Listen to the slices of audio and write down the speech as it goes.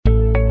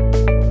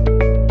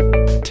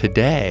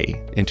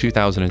Today, in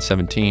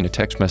 2017, a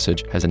text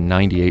message has a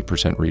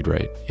 98% read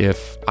rate.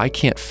 If I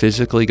can't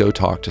physically go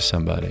talk to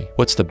somebody,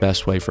 what's the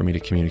best way for me to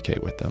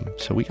communicate with them?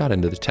 So we got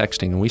into the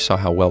texting and we saw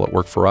how well it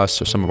worked for us.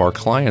 So some of our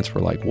clients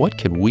were like, what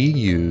could we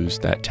use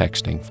that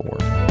texting for?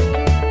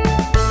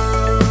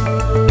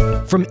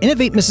 From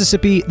Innovate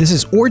Mississippi, this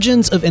is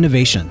Origins of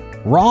Innovation.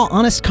 Raw,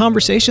 honest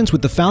conversations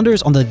with the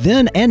founders on the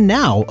then and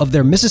now of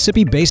their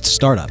Mississippi-based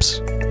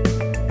startups.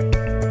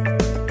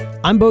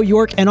 I'm Bo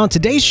York, and on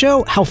today's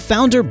show, how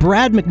founder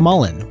Brad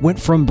McMullan went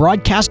from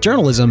broadcast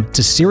journalism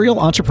to serial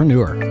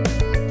entrepreneur.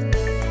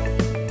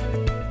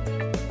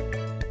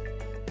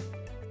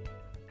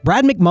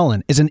 Brad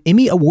McMullan is an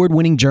Emmy Award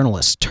Winning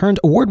Journalist turned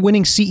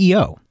award-winning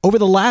CEO. Over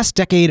the last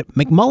decade,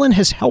 McMullan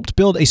has helped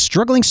build a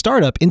struggling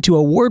startup into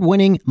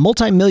award-winning,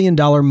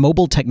 multi-million-dollar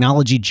mobile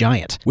technology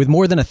giant with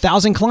more than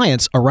 1,000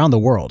 clients around the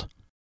world.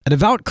 A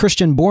devout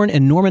Christian born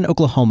in Norman,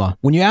 Oklahoma,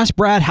 when you ask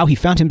Brad how he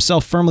found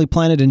himself firmly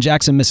planted in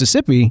Jackson,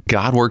 Mississippi...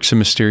 God works in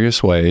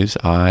mysterious ways.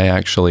 I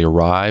actually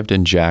arrived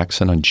in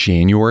Jackson on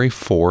January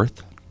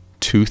 4th,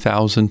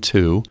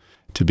 2002,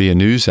 to be a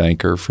news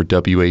anchor for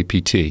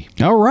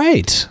WAPT. All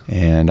right.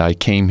 And I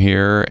came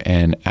here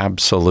and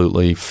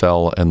absolutely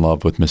fell in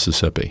love with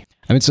Mississippi.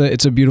 I mean,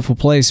 it's a beautiful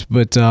place,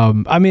 but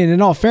I mean,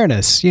 in all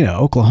fairness,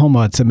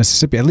 Oklahoma to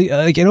Mississippi, at least,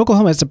 like in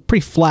Oklahoma, it's a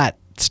pretty flat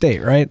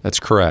state, right? That's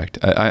correct.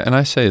 And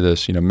I say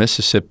this,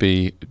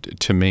 Mississippi,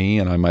 to me,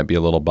 and I might be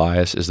a little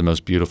biased, is the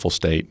most beautiful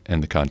state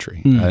in the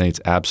country. I think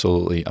it's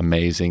absolutely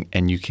amazing,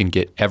 and you can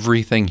get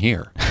everything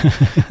here.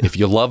 If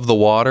you love the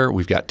water,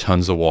 we've got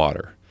tons of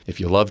water. If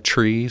you love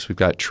trees, we've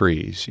got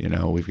trees.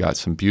 We've got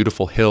some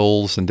beautiful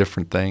hills and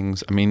different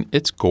things. I mean,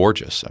 it's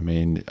gorgeous. I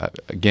mean,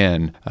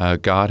 again,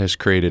 God has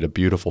created a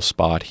beautiful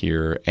spot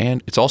here,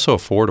 and it's also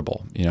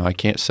affordable. I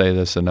can't say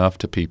this enough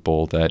to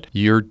people that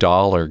your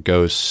dollar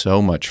goes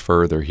so much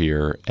further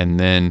here. And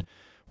then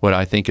what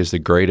I think is the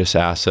greatest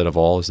asset of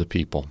all is the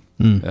people.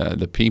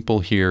 The people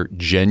here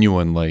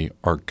genuinely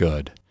are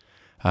good.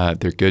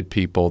 They're good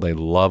people. They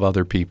love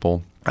other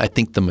people. I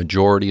think the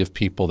majority of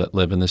people that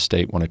live in this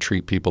state want to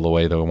treat people the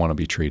way they want to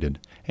be treated.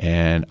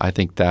 And I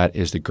think that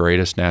is the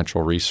greatest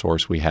natural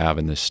resource we have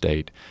in this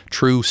state,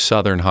 true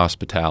Southern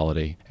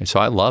hospitality. And so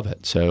I love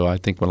it. So I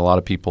think when a lot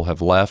of people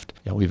have left,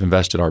 we've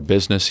invested our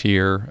business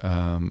here.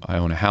 I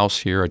own a house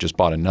here. I just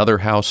bought another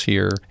house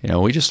here.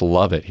 We just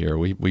love it here.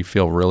 We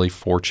feel really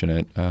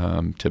fortunate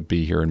to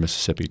be here in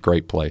Mississippi.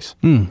 Great place.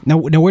 Now,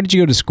 where did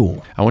you go to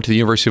school? I went to the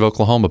University of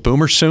Oklahoma.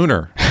 Boomer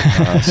Sooner.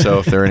 So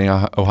if there are any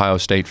Ohio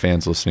State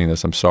fans listening to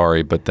this, I'm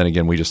sorry. But then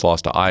again, we just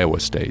lost to Iowa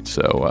State.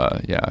 So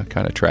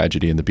kind of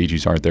tragedy, and the Bee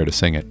Gees aren't there to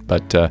sing it.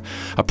 But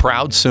a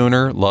proud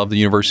Sooner, love the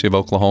University of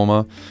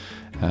Oklahoma.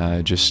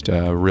 Just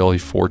really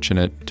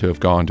fortunate to have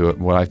gone to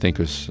what I think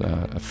is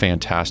a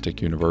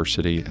fantastic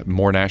university.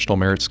 More National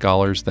Merit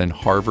Scholars than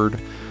Harvard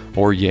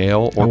or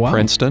Yale or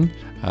Princeton.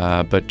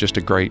 But just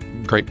a great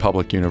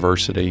public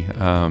university.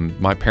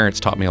 My parents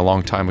taught me a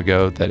long time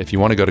ago that if you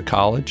want to go to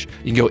college,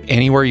 you can go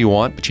anywhere you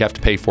want, but you have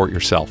to pay for it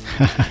yourself.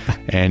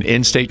 And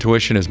in-state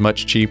tuition is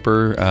much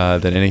cheaper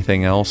than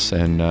anything else.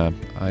 And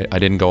I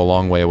didn't go a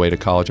long way away to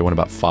college. I went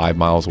about 5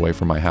 miles away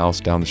from my house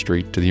down the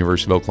street to the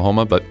University of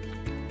Oklahoma. But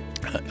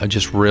I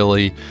just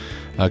really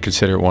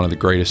consider it one of the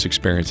greatest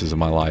experiences of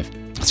my life.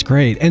 That's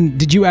great. And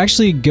did you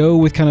actually go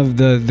with kind of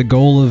the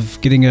goal of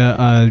getting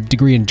a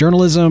degree in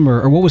journalism,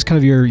 or what was kind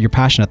of your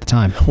passion at the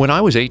time? When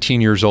I was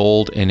 18 years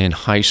old and in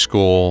high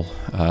school,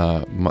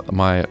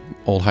 my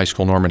old high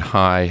school, Norman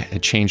High,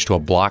 had changed to a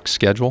block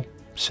schedule.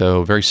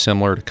 So very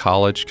similar to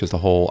college, because the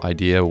whole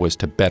idea was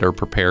to better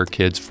prepare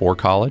kids for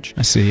college.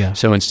 I see, yeah.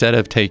 So instead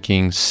of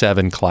taking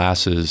 7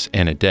 classes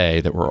in a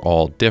day that were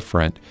all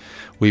different,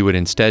 we would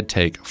instead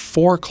take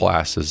 4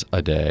 classes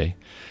a day.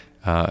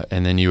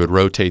 And then you would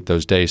rotate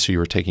those days, so you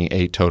were taking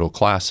 8 total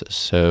classes.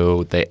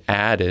 So they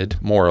added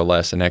more or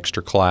less an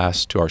extra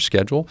class to our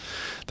schedule.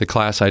 The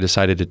class I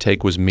decided to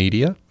take was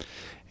media.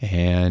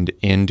 And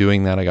in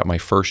doing that, I got my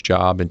first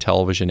job in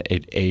television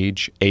at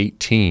age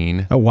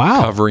 18. Oh,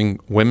 wow. Covering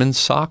women's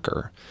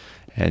soccer.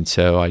 And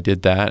so I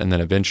did that, and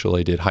then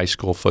eventually did high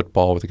school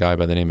football with a guy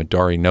by the name of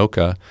Dari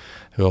Noka,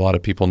 who a lot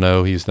of people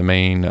know. He's the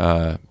main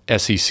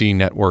SEC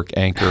network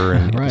anchor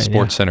and right,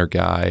 Sports Center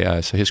guy.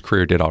 So his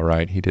career did all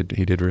right. He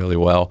did really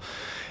well.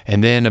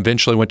 And then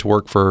eventually went to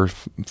work for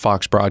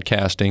Fox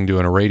Broadcasting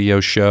doing a radio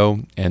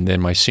show. And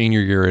then my senior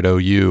year at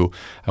OU,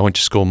 I went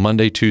to school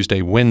Monday,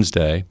 Tuesday,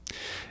 Wednesday.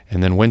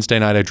 And then Wednesday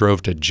night I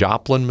drove to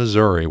Joplin,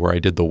 Missouri, where I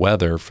did the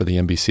weather for the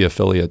NBC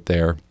affiliate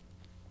there,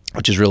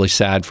 which is really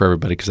sad for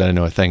everybody because I didn't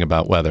know a thing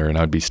about weather. And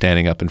I would be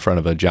standing up in front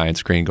of a giant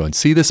screen going,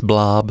 see this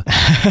blob?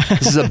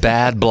 This is a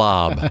bad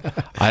blob.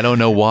 I don't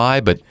know why,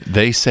 but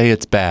they say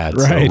it's bad,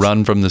 right. So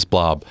run from this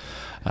blob.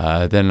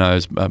 Then I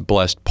was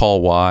blessed.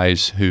 Paul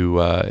Wise, who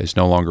is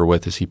no longer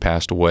with us, he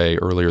passed away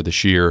earlier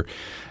this year,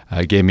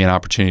 gave me an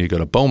opportunity to go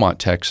to Beaumont,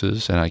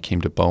 Texas, and I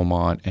came to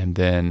Beaumont. And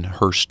then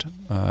Hearst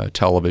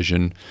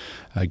Television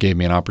gave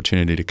me an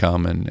opportunity to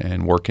come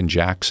and work in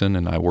Jackson,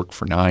 and I worked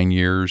for 9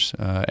 years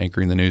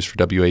anchoring the news for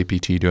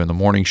WAPT, doing the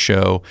morning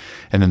show,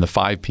 and then the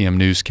 5 p.m.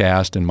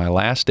 newscast. And my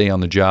last day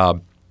on the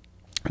job,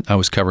 I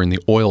was covering the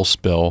oil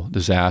spill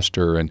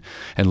disaster and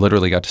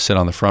literally got to sit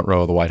on the front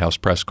row of the White House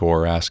press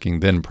corps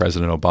asking then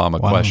President Obama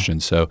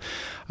questions. So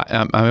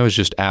I was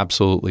just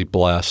absolutely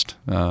blessed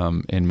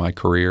in my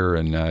career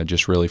and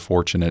just really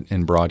fortunate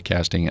in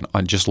broadcasting, and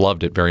I just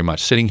loved it very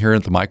much. Sitting here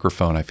at the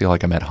microphone, I feel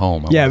like I'm at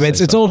home.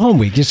 It's old home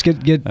week. Just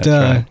get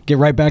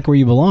right back where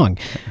you belong.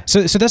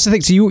 So that's the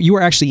thing. So you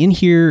were actually in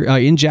here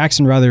in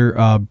Jackson,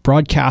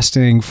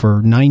 broadcasting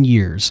for 9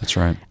 years. That's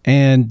right.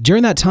 And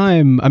during that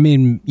time, I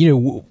mean,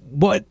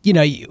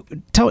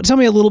 tell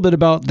me a little bit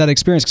about that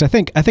experience,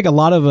 because I think a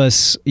lot of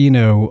us,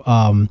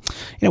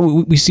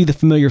 we see the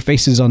familiar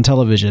faces on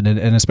television,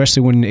 and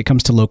especially when it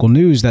comes to local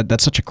news,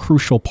 that's such a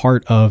crucial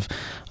part of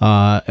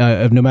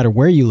no matter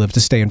where you live, to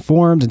stay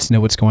informed and to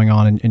know what's going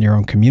on in your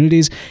own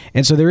communities.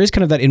 And so there is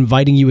kind of that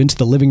inviting you into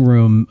the living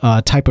room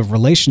type of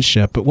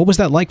relationship. But what was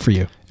that like for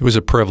you? It was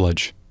a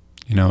privilege.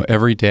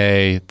 Every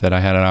day that I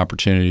had an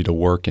opportunity to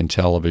work in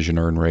television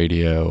or in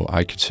radio,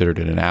 I considered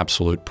it an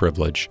absolute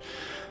privilege.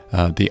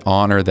 The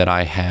honor that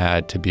I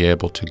had to be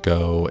able to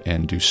go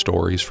and do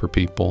stories for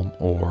people,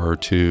 or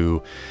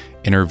to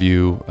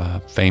interview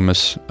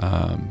famous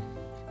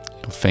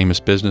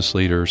business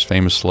leaders,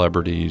 famous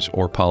celebrities,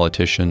 or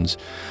politicians.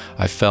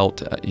 I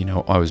felt,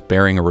 I was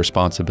bearing a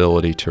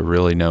responsibility to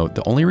really know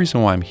the only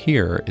reason why I'm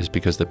here is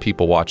because the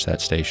people watch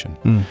that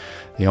station.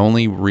 The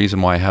only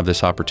reason why I have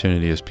this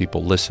opportunity is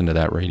people listen to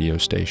that radio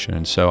station.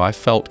 And so I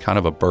felt kind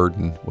of a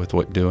burden with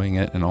doing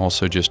it, and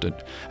also just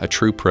a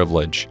true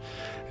privilege.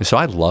 And so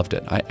I loved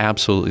it. I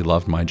absolutely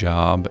loved my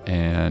job,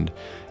 and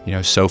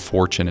so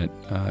fortunate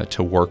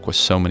to work with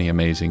so many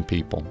amazing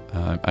people.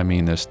 I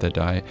mean this, that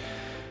I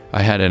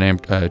had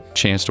a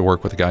chance to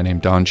work with a guy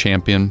named Don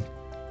Champion,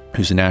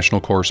 who's a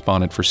national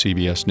correspondent for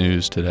CBS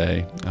News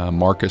today,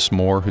 Marcus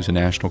Moore, who's a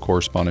national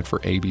correspondent for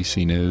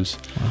ABC News,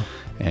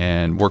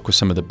 and work with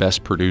some of the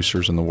best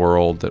producers in the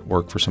world that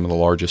work for some of the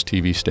largest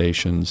TV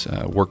stations,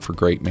 work for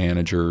great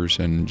managers,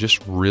 and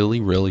just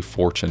really, really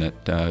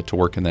fortunate to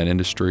work in that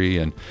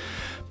industry.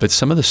 But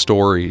some of the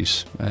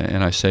stories,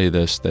 and I say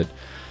this, that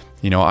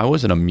I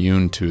wasn't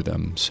immune to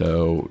them.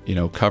 So,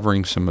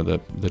 covering some of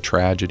the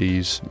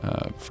tragedies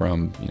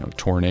from,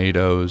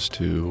 tornadoes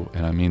to,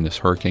 and I mean this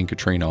Hurricane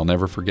Katrina, I'll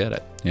never forget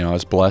it. I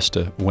was blessed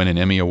to win an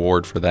Emmy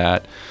Award for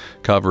that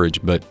coverage,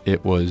 but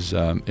it was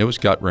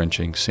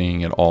gut-wrenching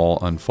seeing it all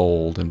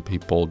unfold, and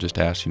people just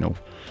asked,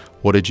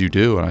 what did you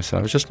do? And I said,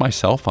 I was just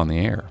myself on the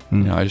air.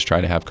 I just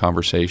tried to have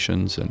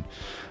conversations and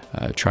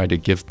tried to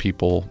give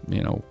people,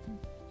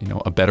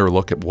 a better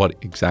look at what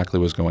exactly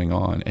was going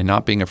on, and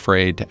not being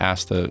afraid to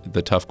ask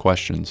the tough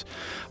questions.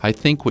 I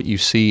think what you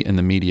see in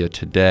the media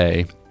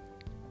today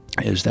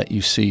is that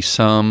you see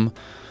some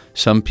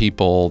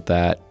people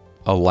that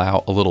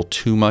allow a little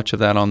too much of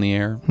that on the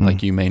air,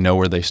 like you may know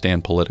where they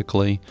stand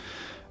politically.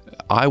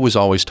 I was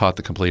always taught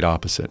the complete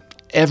opposite.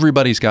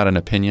 Everybody's got an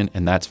opinion,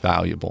 and that's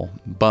valuable.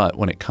 But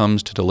when it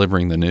comes to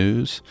delivering the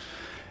news,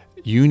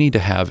 you need to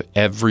have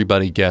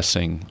everybody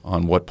guessing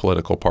on what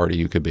political party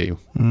you could be.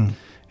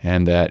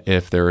 And that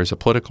if there is a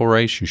political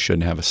race, you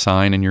shouldn't have a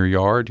sign in your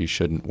yard. You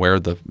shouldn't wear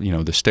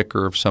the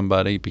sticker of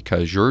somebody,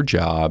 because your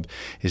job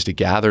is to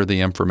gather the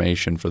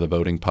information for the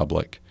voting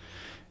public,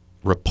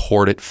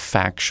 report it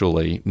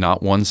factually,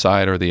 not one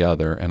side or the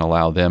other, and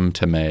allow them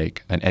to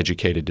make an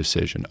educated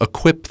decision.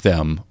 Equip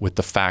them with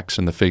the facts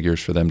and the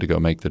figures for them to go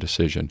make the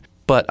decision.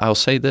 But I'll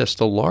say this,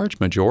 the large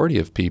majority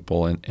of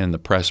people in the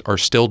press are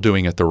still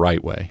doing it the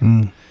right way.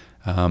 And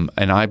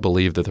I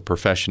believe that the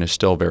profession is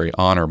still very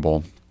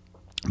honorable.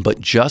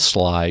 But just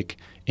like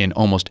in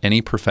almost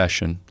any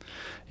profession,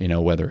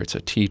 whether it's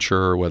a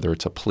teacher, whether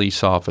it's a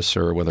police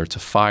officer, whether it's a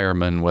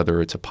fireman, whether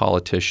it's a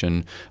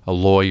politician, a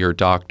lawyer,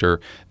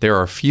 doctor, there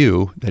are a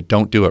few that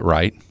don't do it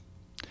right,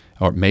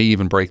 or may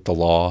even break the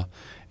law,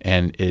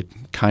 and it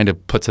kind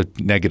of puts a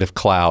negative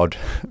cloud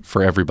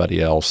for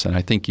everybody else. And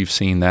I think you've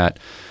seen that,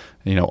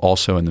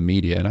 also in the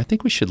media. And I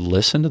think we should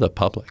listen to the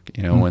public.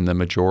 When the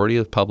majority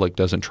of the public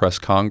doesn't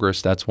trust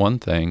Congress, that's one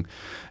thing.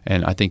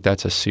 And I think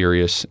that's a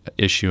serious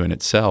issue in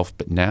itself.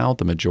 But now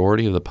the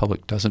majority of the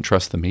public doesn't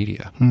trust the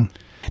media.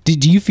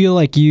 Do you feel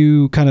like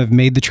you kind of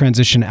made the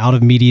transition out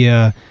of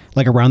media,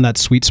 like around that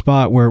sweet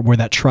spot where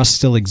that trust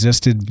still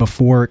existed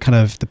before kind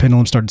of the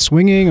pendulum started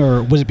swinging?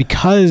 Or was it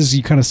because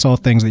you kind of saw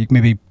things that you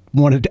maybe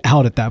wanted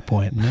out at that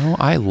point? No,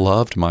 I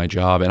loved my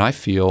job, and I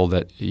feel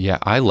that,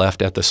 I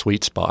left at the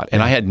sweet spot,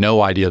 and I had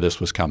no idea this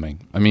was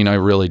coming. I mean, I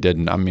really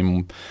didn't. I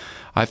mean,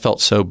 I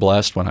felt so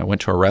blessed when I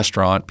went to a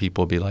restaurant.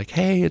 People would be like,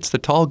 hey, it's the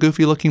tall,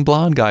 goofy-looking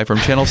blonde guy from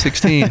Channel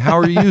 16. How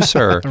are you,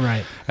 sir?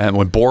 Right. And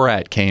when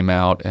Borat came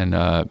out, and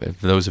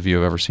if those of you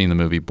who have ever seen the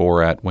movie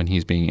Borat, when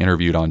he's being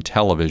interviewed on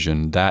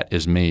television, that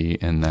is me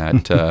in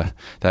that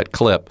that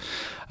clip.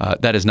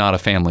 That is not a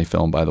family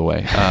film, by the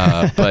way.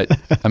 But,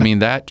 I mean,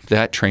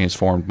 that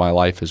transformed my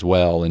life as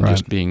well, and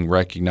just being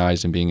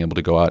recognized and being able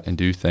to go out and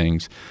do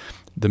things.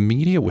 The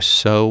media was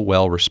so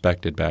well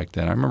respected back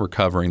then. I remember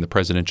covering the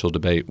presidential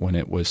debate when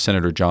it was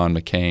Senator John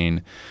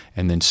McCain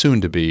and then soon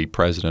to be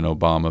President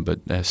Obama,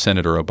 but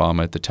Senator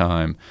Obama at the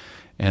time.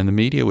 And the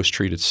media was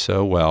treated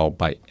so well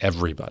by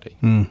everybody.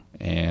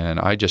 And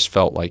I just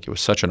felt like it was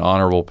such an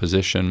honorable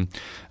position,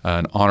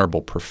 an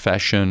honorable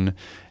profession,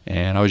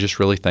 and I was just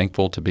really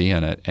thankful to be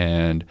in it.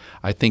 And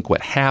I think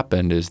what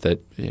happened is that,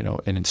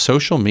 and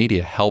social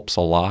media helps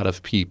a lot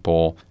of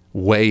people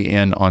weigh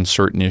in on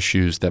certain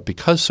issues that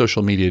because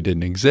social media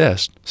didn't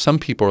exist, some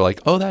people are like,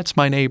 oh, that's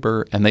my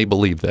neighbor, and they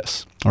believe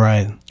this.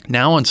 Right.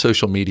 Now on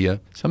social media,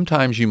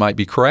 sometimes you might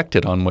be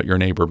corrected on what your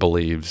neighbor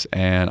believes,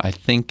 and I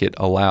think it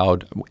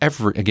allowed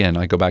again,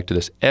 I go back to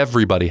this,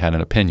 everybody had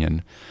an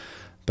opinion,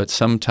 but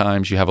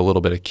sometimes you have a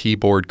little bit of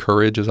keyboard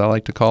courage, as I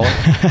like to call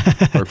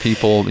it, where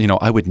people,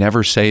 I would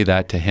never say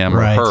that to him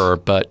or her,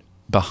 but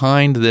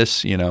behind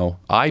this,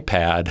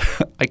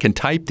 iPad, I can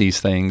type these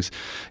things,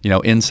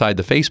 inside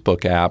the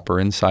Facebook app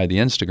or inside the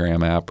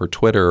Instagram app or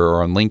Twitter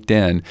or on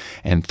LinkedIn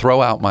and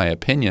throw out my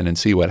opinion and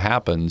see what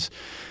happens.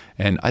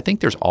 And I think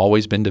there's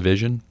always been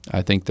division.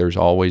 I think there's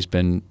always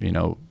been,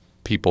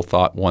 people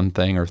thought one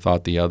thing or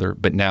thought the other,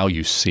 but now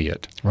you see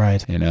it.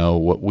 Right.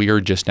 What we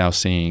are just now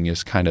seeing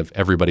is kind of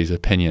everybody's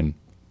opinion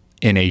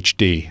in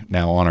HD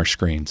now on our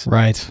screens.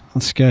 Right.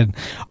 That's good.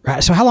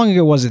 Right. So how long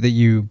ago was it that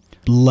you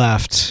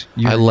left?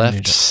 I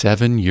left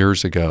 7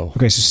 years ago.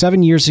 Okay, so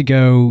 7 years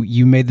ago,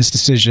 you made this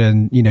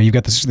decision. You've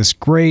got this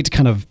great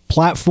kind of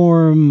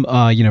platform,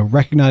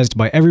 recognized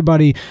by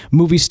everybody,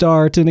 movie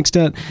star to an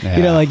extent.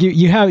 Yeah.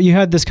 You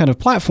had this kind of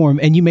platform,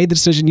 and you made the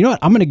decision. You know what?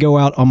 I'm going to go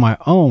out on my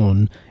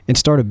own and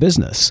start a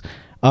business.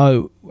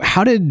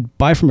 How did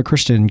Buy From a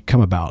Christian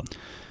come about?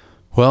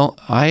 Well,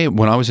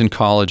 when I was in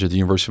college at the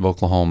University of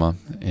Oklahoma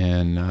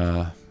in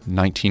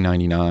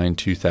 1999,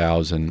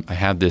 2000, I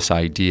had this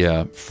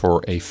idea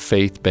for a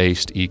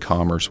faith-based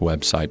e-commerce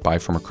website,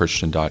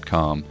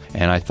 buyfromachristian.com.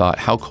 And I thought,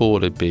 how cool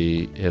would it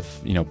be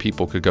if,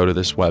 people could go to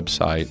this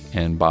website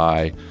and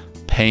by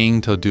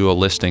paying to do a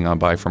listing on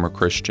Buy From a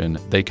Christian,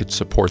 they could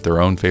support their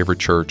own favorite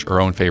church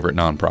or own favorite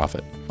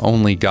nonprofit.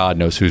 Only God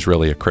knows who's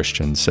really a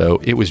Christian. So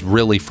it was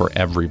really for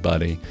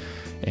everybody.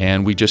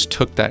 And we just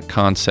took that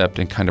concept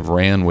and kind of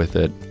ran with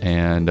it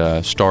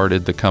and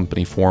started the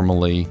company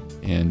formally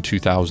in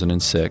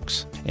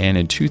 2006. And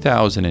in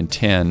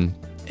 2010,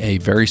 a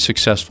very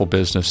successful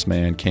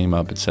businessman came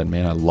up and said,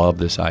 man, I love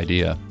this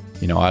idea.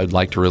 I'd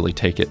like to really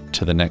take it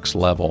to the next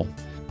level.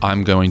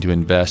 I'm going to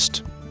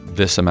invest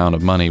this amount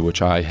of money,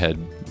 which I had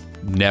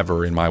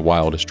never in my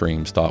wildest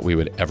dreams thought we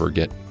would ever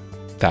get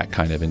that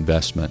kind of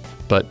investment.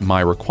 But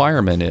my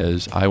requirement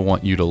is I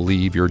want you to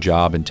leave your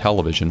job in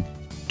television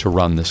to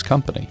run this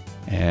company.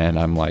 And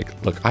I'm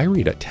like, look, I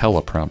read a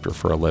teleprompter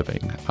for a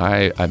living.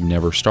 I've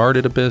never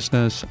started a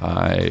business.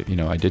 I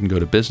didn't go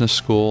to business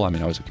school. I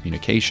was a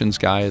communications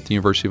guy at the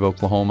University of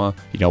Oklahoma.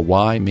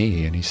 Why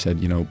me? And he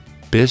said,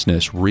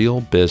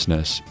 real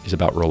business is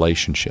about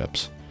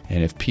relationships.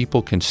 And if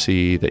people can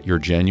see that you're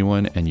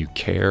genuine and you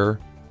care,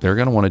 they're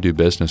going to want to do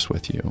business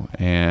with you.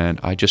 And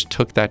I just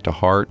took that to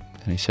heart.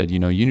 And he said, you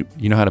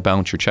know how to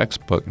balance your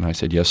checkbook? And I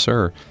said, yes,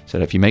 sir. He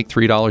said, if you make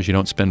 $3, you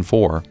don't spend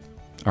 $4.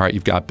 All right,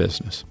 you've got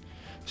business.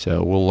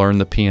 So we'll learn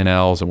the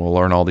P&Ls and we'll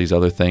learn all these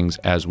other things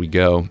as we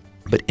go.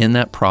 But in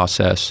that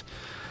process,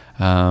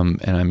 and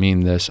I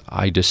mean this,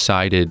 I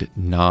decided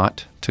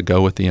not to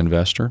go with the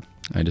investor.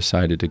 I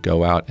decided to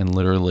go out and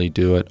literally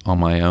do it on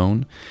my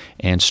own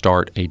and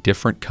start a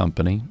different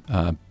company,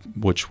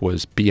 which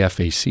was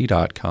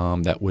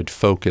BFAC.com, that would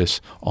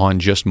focus on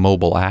just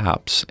mobile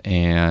apps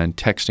and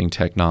texting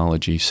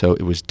technology. So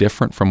it was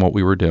different from what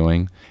we were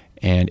doing,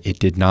 and it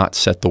did not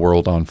set the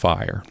world on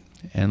fire.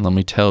 And let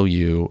me tell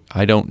you,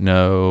 I don't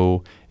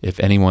know if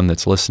anyone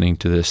that's listening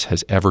to this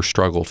has ever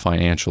struggled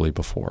financially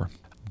before.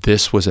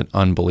 This was an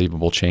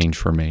unbelievable change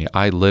for me.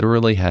 I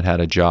literally had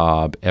a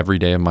job every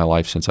day of my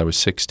life since I was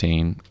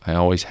 16. I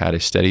always had a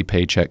steady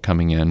paycheck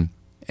coming in.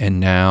 And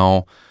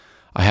now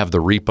I have the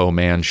repo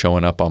man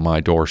showing up on my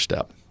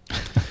doorstep.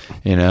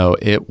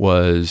 It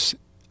was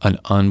an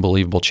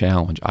unbelievable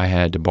challenge. I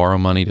had to borrow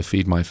money to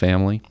feed my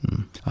family.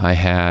 I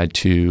had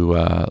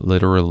to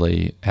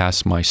literally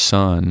ask my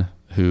son,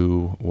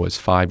 who was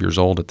 5 years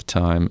old at the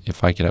time,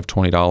 if I could have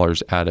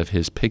 $20 out of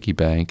his piggy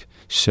bank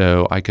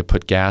so I could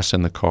put gas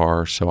in the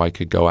car so I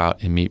could go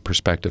out and meet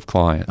prospective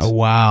clients. Oh,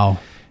 wow.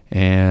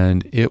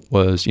 And it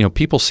was,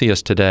 people see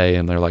us today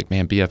and they're like,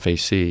 man,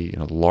 BFAC,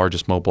 the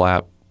largest mobile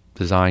app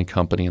design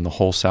company in the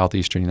whole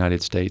southeastern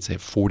United States. They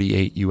have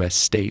 48 U.S.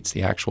 states,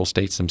 the actual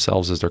states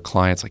themselves as their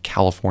clients, like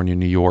California,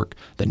 New York,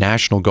 the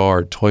National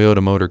Guard,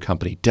 Toyota Motor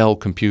Company, Dell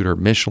Computer,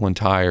 Michelin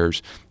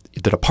Tires.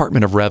 the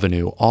Department of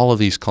Revenue, all of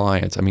these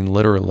clients, I mean,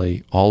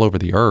 literally all over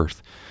the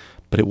earth.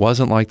 But it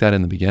wasn't like that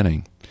in the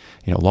beginning.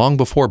 Long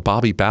before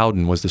Bobby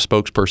Bowden was the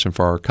spokesperson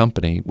for our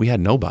company, we had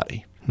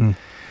nobody.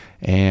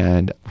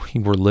 And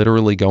we were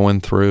literally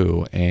going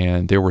through,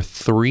 and there were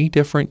 3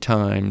 different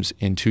times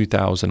in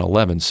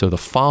 2011, so the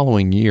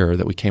following year,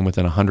 that we came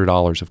within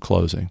 $100 of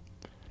closing.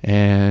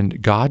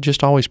 And God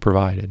just always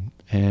provided.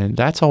 And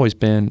that's always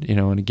been,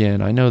 and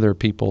again, I know there are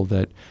people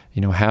that,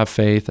 have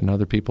faith and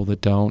other people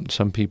that don't.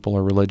 Some people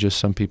are religious,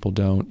 some people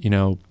don't.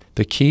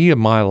 The key of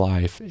my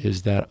life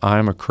is that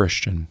I'm a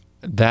Christian.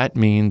 That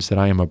means that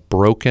I am a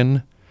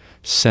broken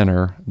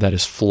sinner that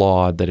is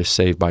flawed, that is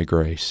saved by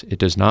grace. It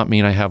does not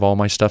mean I have all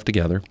my stuff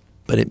together,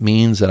 but it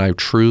means that I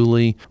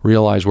truly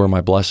realize where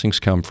my blessings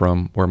come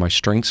from, where my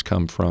strengths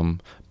come from,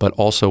 but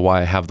also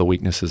why I have the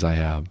weaknesses I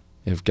have.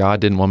 If God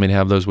didn't want me to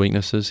have those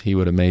weaknesses, He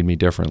would have made me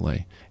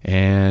differently.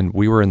 And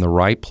we were in the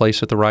right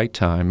place at the right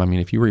time. I mean,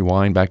 if you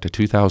rewind back to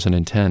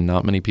 2010,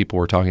 not many people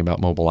were talking about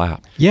mobile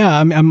app. Yeah,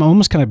 I'm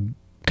almost kind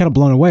of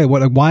blown away.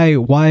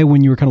 Why,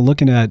 when you were kind of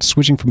looking at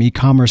switching from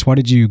e-commerce, why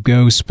did you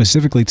go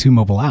specifically to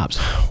mobile apps?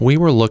 We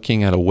were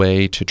looking at a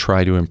way to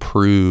try to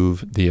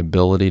improve the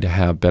ability to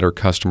have better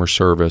customer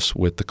service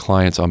with the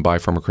clients on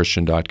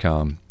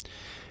buyfromachristian.com.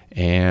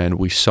 And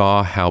we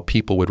saw how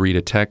people would read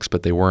a text,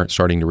 but they weren't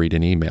starting to read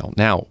an email.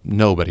 Now,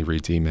 nobody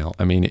reads email.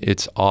 I mean,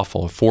 it's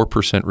awful, a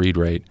 4% read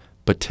rate.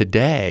 But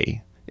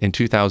today, in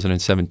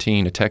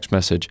 2017, a text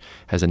message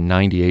has a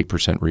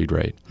 98% read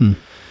rate.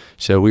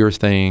 So we were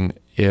thinking,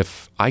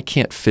 if I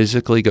can't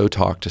physically go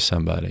talk to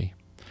somebody,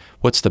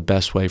 what's the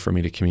best way for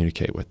me to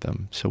communicate with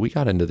them? So we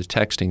got into the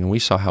texting, and we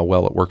saw how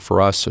well it worked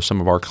for us. So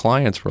some of our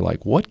clients were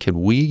like, what could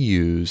we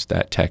use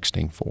that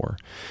texting for?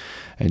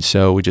 And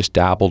so we just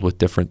dabbled with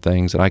different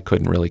things, and I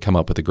couldn't really come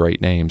up with a great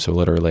name. So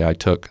literally I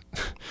took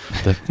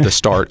the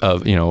start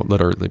of,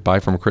 literally Buy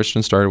From a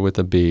Christian started with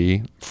a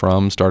B,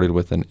 From started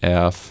with an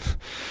F,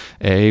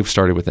 A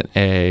started with an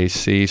A,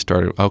 C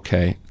started,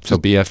 okay, so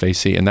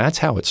BFAC, and that's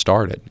how it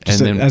started.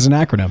 Just and then, as an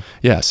acronym.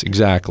 Yes,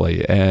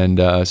 exactly.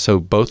 And so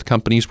both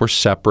companies were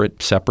separate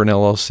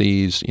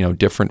LLCs,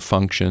 different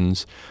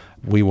functions.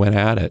 We went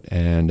at it,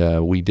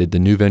 and we did the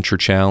New Venture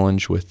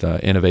Challenge with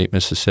Innovate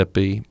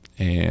Mississippi,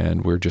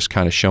 and we're just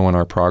kind of showing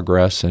our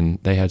progress. And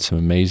they had some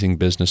amazing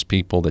business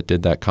people that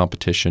did that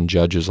competition,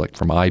 judges like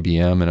from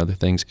IBM and other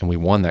things, and we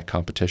won that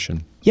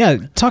competition. Yeah,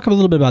 talk a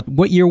little bit about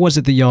what year was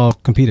it that y'all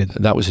competed?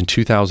 That was in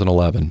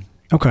 2011.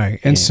 Okay,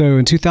 and so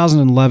in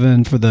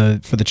 2011 for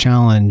the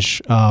challenge,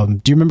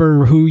 do you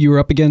remember who you were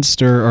up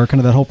against, or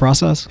kind of that whole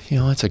process?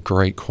 That's a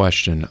great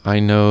question. I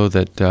know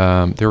that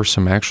there were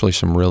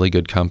some really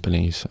good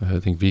companies. I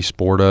think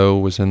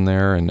vSporto was in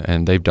there,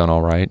 and they've done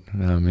all right.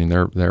 I mean,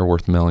 they're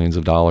worth millions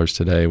of dollars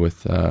today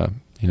with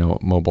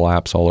mobile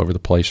apps all over the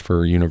place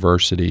for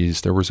universities.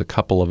 There was a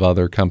couple of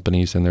other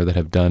companies in there that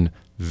have done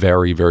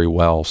very, very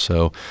well.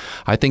 So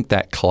I think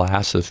that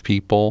class of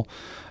people,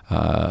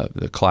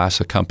 the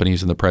class of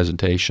companies and the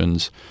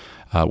presentations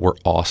were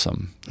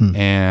awesome.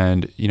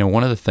 And,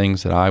 one of the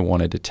things that I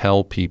wanted to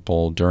tell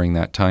people during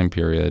that time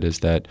period is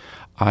that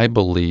I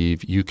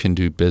believe you can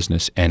do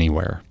business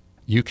anywhere.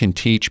 You can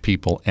teach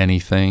people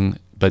anything,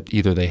 but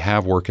either they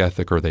have work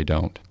ethic or they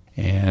don't.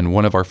 And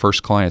one of our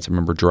first clients, I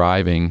remember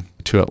driving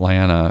to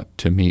Atlanta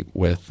to meet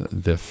with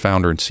the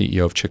founder and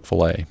CEO of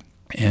Chick-fil-A.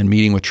 And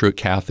meeting with Truett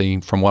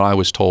Cathy, from what I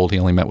was told, he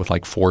only met with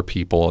like 4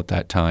 people at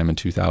that time in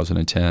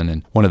 2010.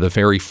 And one of the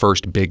very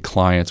first big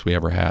clients we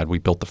ever had, we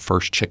built the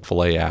first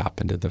Chick-fil-A app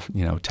and did the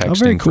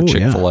texting for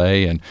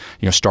Chick-fil-A, and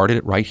started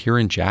it right here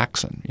in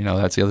Jackson.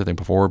 That's the other thing.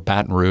 Before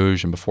Baton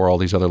Rouge and before all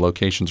these other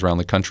locations around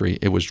the country,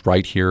 it was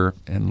right here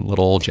in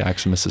little old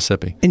Jackson,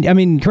 Mississippi. And I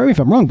mean, correct me if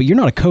I'm wrong, but you're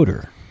not a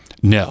coder.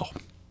 No,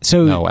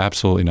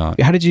 absolutely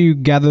not. How did you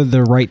gather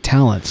the right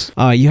talents?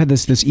 You had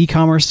this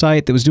e-commerce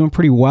site that was doing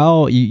pretty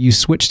well. You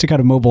switched to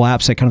kind of mobile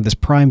apps at kind of this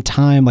prime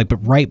time,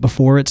 but right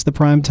before it's the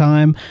prime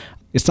time.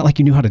 It's not like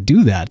you knew how to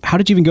do that. How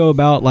did you even go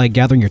about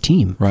gathering your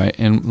team? Right.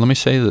 And let me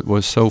say that what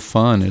was so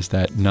fun is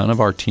that none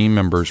of our team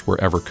members were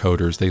ever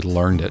coders. They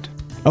learned it.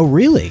 Oh,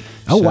 really?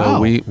 Oh, so wow.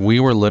 We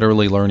were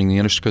literally learning the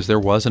industry because there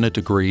wasn't a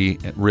degree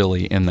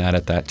really in that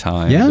at that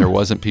time. Yeah. There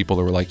wasn't people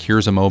that were like,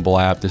 here's a mobile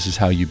app, this is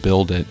how you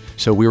build it.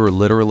 So we were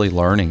literally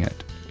learning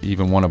it.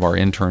 Even one of our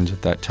interns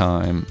at that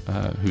time,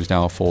 who's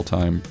now a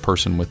full-time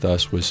person with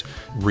us, was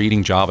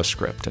reading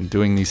JavaScript and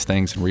doing these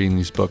things and reading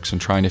these books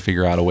and trying to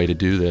figure out a way to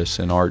do this.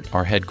 And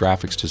our head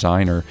graphics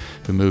designer,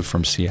 who moved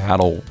from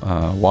Seattle,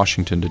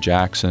 Washington to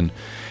Jackson,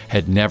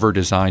 had never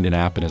designed an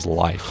app in his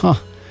life. Huh.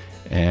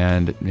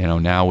 And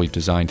now we've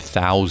designed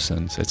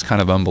thousands. It's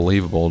kind of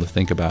unbelievable to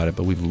think about it,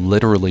 but we've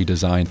literally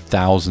designed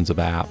thousands of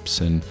apps.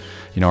 And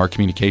our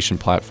communication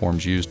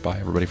platform's used by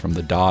everybody from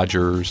the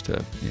Dodgers to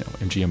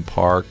MGM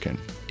Park, and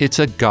it's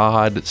a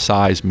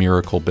God-sized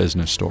miracle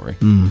business story.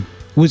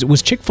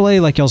 Was Chick-fil-A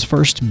like y'all's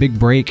first big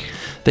break?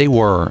 They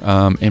were.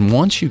 And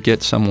once you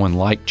get someone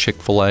like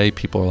Chick-fil-A,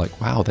 people are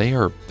like, wow,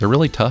 they're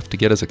really tough to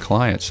get as a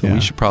client. So we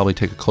should probably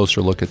take a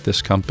closer look at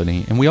this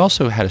company. And we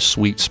also had a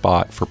sweet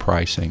spot for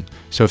pricing.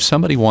 So if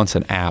somebody wants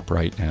an app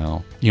right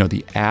now,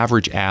 the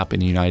average app in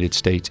the United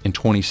States in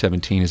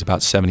 2017 is about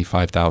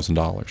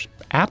 $75,000.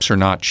 Apps are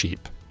not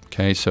cheap.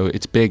 Okay, so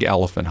it's big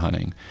elephant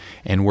hunting.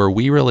 And where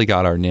we really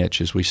got our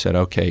niche is we said,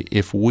 okay,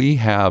 if we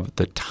have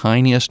the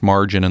tiniest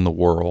margin in the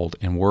world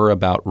and we're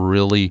about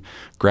really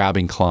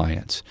grabbing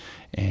clients,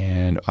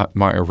 and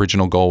my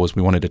original goal was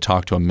we wanted to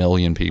talk to 1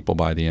 million people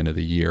by the end of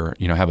the year,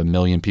 have 1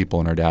 million people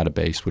in our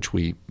database, which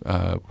we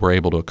were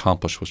able to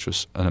accomplish, which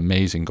was an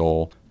amazing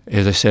goal.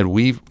 As I said,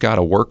 we've got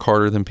to work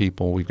harder than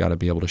people. We've got to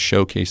be able to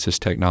showcase this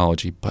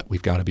technology, but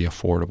we've got to be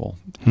affordable.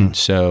 And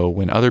so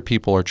when other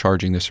people are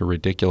charging this a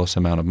ridiculous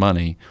amount of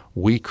money,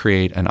 we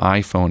create an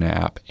iPhone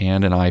app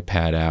and an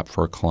iPad app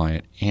for a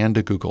client and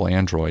a Google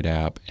Android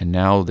app, and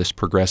now this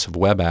progressive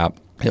web app.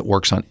 It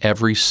works on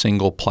every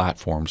single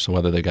platform. So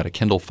whether they got a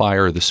Kindle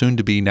Fire or the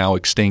soon-to-be now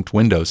extinct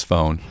Windows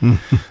Phone,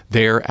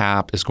 their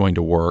app is going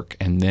to work.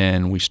 And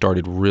then we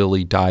started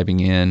really diving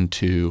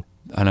into,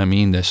 and I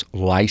mean this,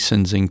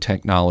 licensing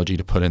technology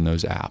to put in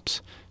those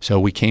apps. So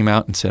we came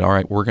out and said, all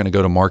right, we're going to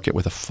go to market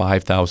with a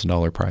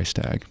 $5,000 price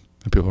tag.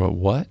 And people are like,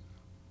 what?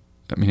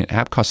 I mean, an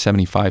app costs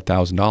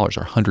 $75,000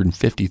 or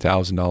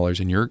 $150,000,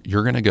 and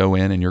you're going to go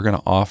in and you're going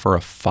to offer a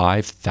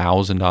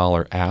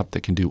 $5,000 app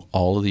that can do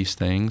all of these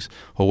things.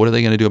 Well, what are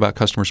they going to do about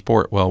customer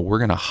support? Well, we're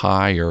going to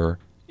hire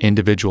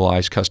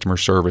individualized customer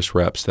service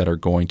reps that are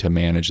going to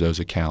manage those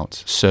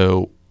accounts.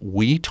 So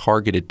we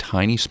targeted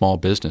tiny small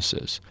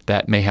businesses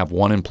that may have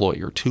 1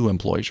 employee or 2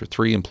 employees or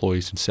 3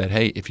 employees and said,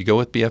 hey, if you go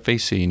with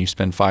BFAC and you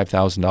spend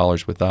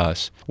 $5,000 with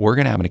us, we're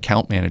going to have an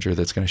account manager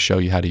that's going to show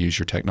you how to use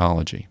your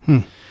technology.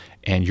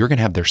 And you're going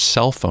to have their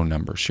cell phone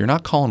numbers. You're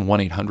not calling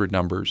 1-800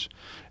 numbers.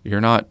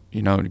 You're not,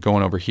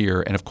 going over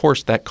here. And of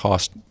course, that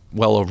cost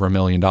well over $1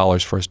 million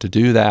for us to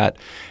do that.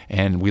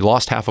 And we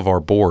lost half of our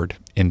board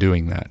in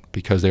doing that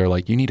because they were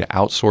like, you need to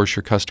outsource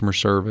your customer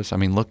service. I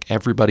mean, look,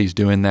 everybody's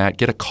doing that.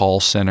 Get a call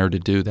center to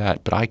do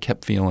that. But I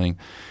kept feeling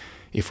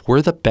if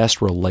we're the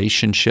best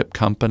relationship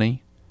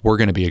company, we're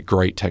going to be a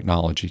great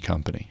technology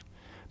company.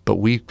 But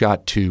we've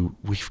got to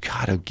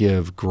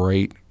give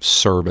great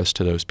service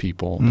to those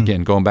people.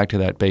 Again, going back to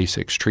that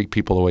basics, treat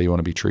people the way you want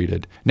to be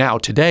treated. Now,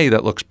 today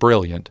that looks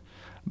brilliant,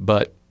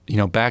 but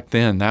back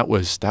then that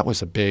was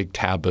a big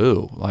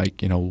taboo.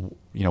 Like,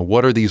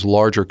 what are these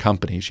larger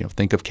companies?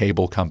 Think of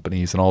cable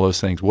companies and all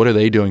those things. What are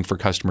they doing for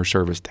customer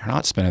service? They're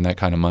not spending that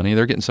kind of money.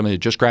 They're getting somebody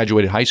that just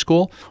graduated high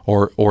school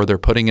or they're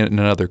putting it in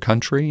another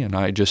country. And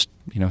I just,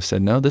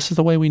 said, no, this is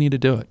the way we need to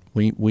do it.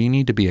 We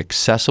need to be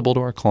accessible to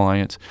our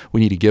clients.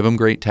 We need to give them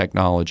great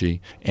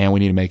technology, and we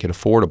need to make it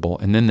affordable.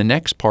 And then the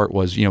next part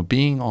was,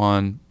 being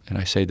on, and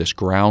I say this,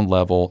 ground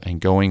level and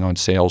going on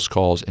sales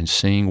calls and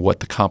seeing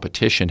what the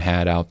competition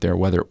had out there,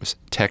 whether it was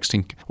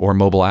texting or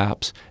mobile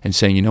apps, and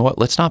saying, you know what,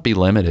 let's not be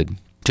limited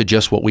to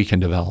just what we can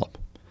develop.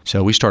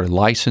 So we started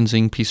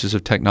licensing pieces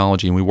of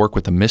technology, and we work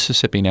with the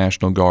Mississippi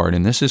National Guard.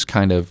 And this is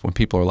kind of when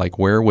people are like,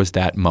 where was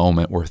that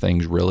moment where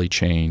things really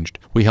changed?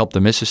 We helped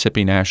the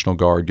Mississippi National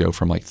Guard go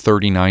from like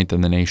 39th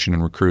in the nation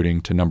in recruiting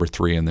to number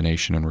 3 in the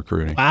nation in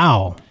recruiting.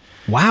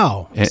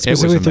 Wow.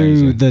 Specifically it was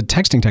through the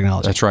texting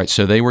technology. That's right.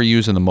 So they were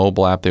using the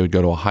mobile app. They would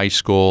go to a high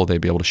school.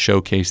 They'd be able to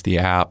showcase the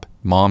app.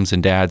 Moms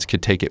and dads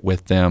could take it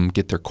with them,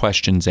 get their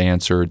questions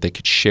answered. They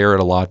could share it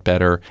a lot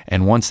better.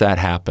 And once that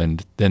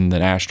happened, then the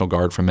National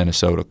Guard from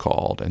Minnesota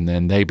called, and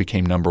then they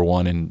became number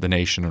 1 in the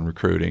nation in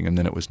recruiting. And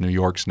then it was New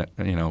York's,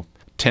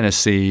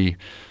 Tennessee,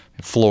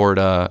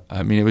 Florida.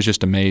 I mean, it was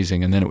just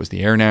amazing. And then it was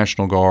the Air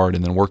National Guard,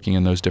 and then working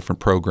in those different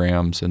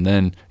programs. And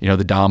then,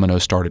 the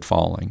dominoes started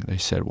falling. They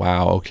said,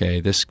 wow, okay,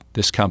 this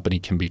company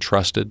can be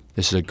trusted.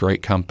 This is a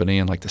great company.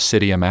 And like the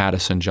city of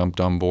Madison jumped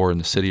on board,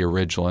 and the city of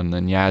Ridgeland, and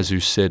then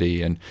Yazoo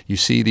City. And you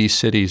see these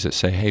cities that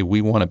say, hey,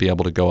 we want to be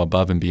able to go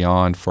above and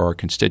beyond for our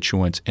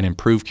constituents and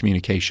improve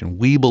communication.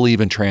 We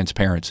believe in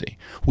transparency.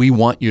 We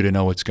want you to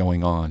know what's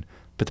going on.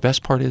 But the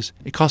best part is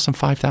it costs them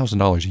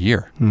 $5,000 a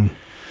year.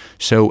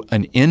 So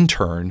an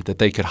intern that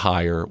they could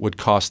hire would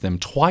cost them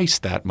twice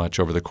that much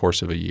over the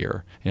course of a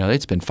year.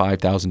 They'd spend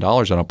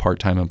 $5,000 on a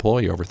part-time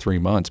employee over 3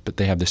 months, but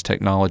they have this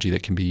technology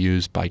that can be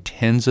used by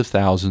tens of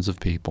thousands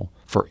of people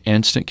for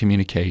instant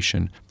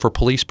communication, for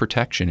police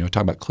protection.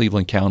 Talk about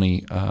Cleveland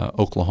County,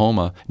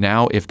 Oklahoma.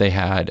 Now, if they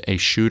had a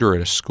shooter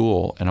at a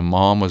school and a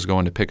mom was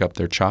going to pick up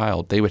their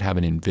child, they would have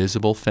an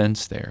invisible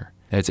fence there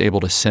that's able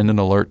to send an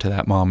alert to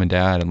that mom and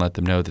dad and let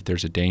them know that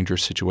there's a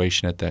dangerous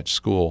situation at that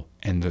school.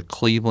 And the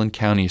Cleveland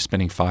County is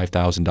spending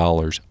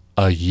 $5,000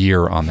 a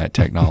year on that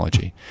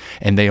technology.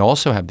 And they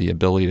also have the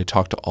ability to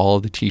talk to all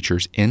of the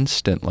teachers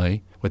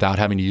instantly without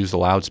having to use the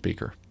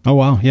loudspeaker. Oh,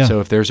 wow, yeah.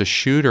 So if there's a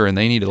shooter and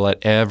they need to let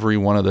every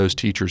one of those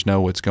teachers know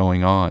what's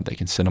going on, they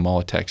can send them all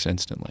a text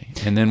instantly.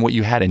 And then what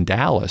you had in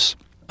Dallas,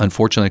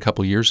 unfortunately, a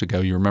couple of years ago,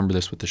 you remember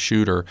this with the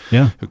shooter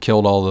who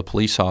killed all the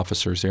police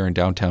officers there in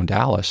downtown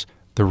Dallas.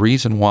 The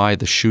reason why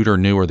the shooter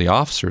knew where the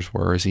officers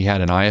were is he had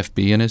an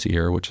IFB in his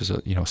ear, which is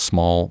a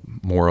small,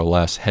 more or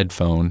less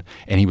headphone,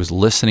 and he was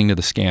listening to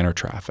the scanner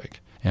traffic.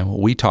 And what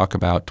we talk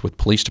about with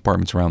police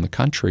departments around the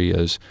country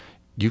is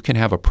you can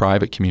have a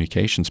private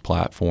communications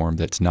platform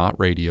that's not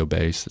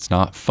radio-based, that's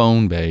not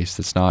phone-based,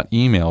 that's not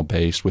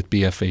email-based with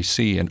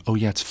BFAC, and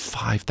it's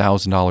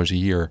 $5,000 a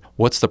year.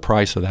 What's the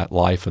price of that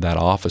life of that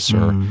officer?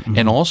 Mm-hmm.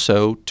 And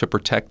also to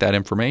protect that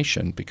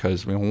information,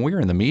 because when we're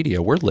in the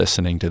media, we're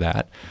listening to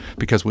that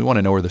because we want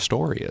to know where the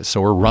story is.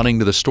 So we're running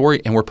to the story,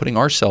 and we're putting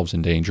ourselves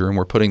in danger, and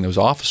we're putting those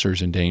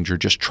officers in danger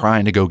just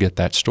trying to go get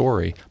that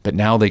story. But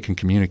now they can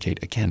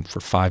communicate, again,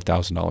 for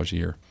 $5,000 a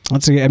year.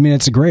 It's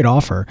a great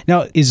offer.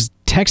 Now, is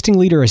Texting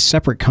Leader a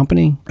separate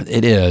company?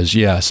 It is,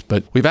 yes.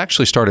 But we've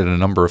actually started a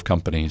number of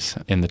companies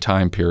in the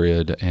time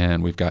period,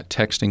 and we've got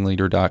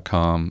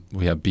textingleader.com,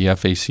 we have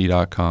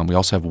bfac.com, we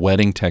also have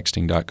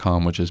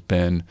weddingtexting.com, which has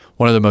been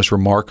one of the most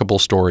remarkable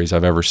stories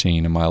I've ever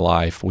seen in my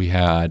life. We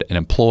had an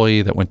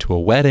employee that went to a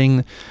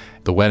wedding.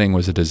 The wedding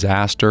was a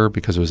disaster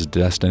because it was a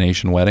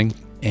destination wedding,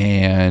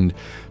 and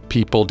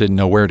people didn't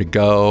know where to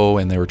go,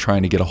 and they were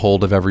trying to get a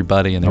hold of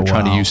everybody, and they were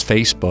trying to use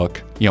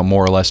Facebook,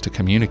 more or less to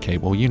communicate.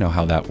 Well, you know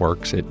how that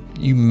works.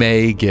 You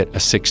may get a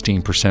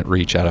 16%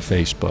 reach out of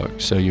Facebook.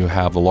 So you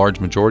have a large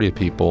majority of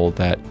people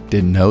that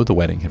didn't know the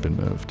wedding had been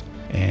moved.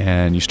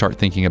 And you start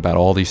thinking about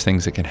all these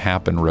things that can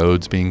happen,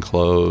 roads being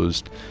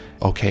closed.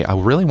 Okay, I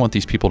really want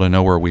these people to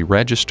know where we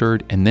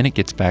registered, and then it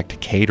gets back to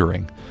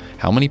catering.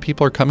 How many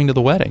people are coming to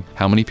the wedding?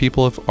 How many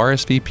people have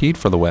RSVP'd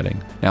for the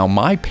wedding? Now,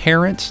 my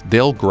parents,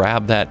 they'll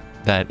grab that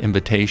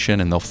invitation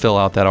and they'll fill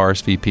out that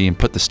RSVP and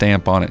put the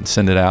stamp on it and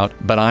send it out.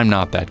 But I'm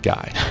not that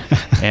guy.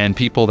 And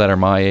people that are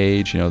my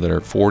age, that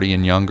are 40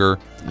 and younger,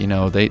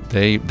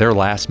 they're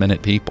last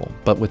minute people.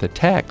 But with a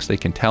text, they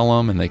can tell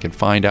them and they can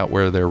find out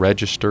where they're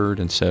registered.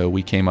 And so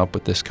we came up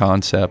with this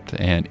concept,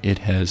 and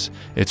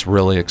it's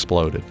really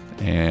exploded.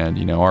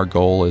 And, our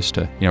goal is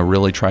to,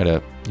 really try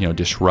to,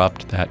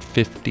 disrupt that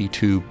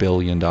 $52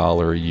 billion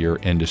a year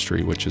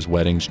industry, which is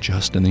weddings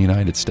just in the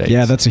United States.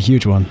 Yeah, that's a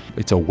huge one.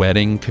 It's a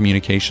wedding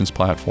communications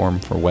platform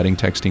for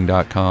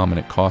weddingtexting.com, and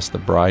it costs the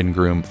bride and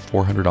groom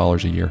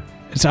 $400 a year.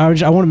 So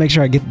I want to make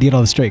sure I get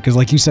all this straight, because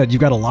like you said,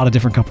 you've got a lot of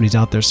different companies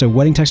out there. So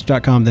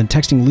weddingtexter.com, then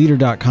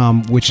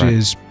textingleader.com, which right.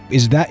 is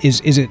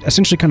it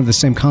essentially kind of the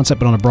same concept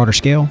but on a broader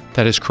scale?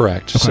 That is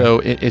correct. Okay. So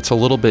it's a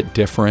little bit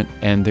different,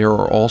 and there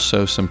are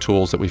also some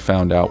tools that we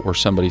found out where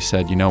somebody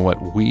said, you know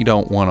what, we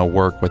don't want to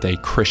work with a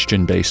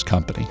Christian-based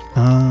company.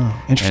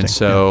 Oh, interesting. And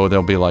so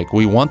they'll be like,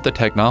 we want the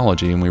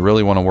technology and we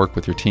really want to work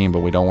with your team,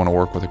 but we don't want to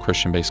work with a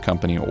Christian-based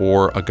company.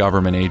 Or a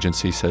government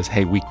agency says,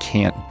 hey, we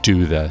can't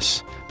do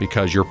this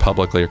because you're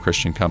publicly a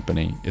Christian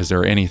company. Is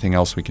there anything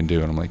else we can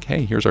do? And I'm like,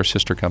 hey, here's our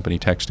sister company,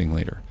 Texting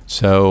Leader.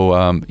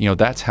 So,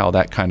 that's how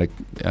that kind of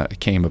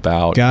came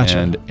about. Gotcha.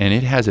 And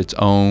it has its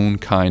own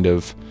kind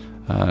of,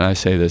 and I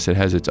say this, it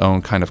has its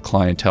own kind of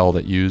clientele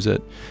that use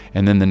it.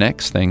 And then the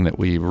next thing that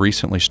we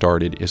recently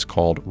started is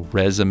called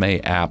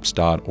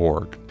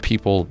resumeapps.org.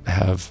 People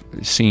have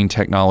seen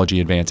technology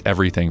advance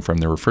everything from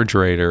their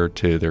refrigerator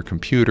to their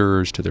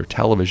computers to their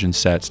television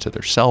sets to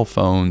their cell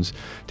phones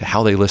to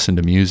how they listen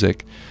to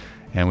music.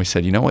 And we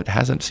said, what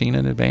hasn't seen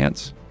an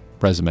advance?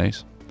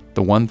 Resumes.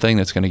 The one thing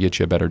that's going to get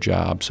you a better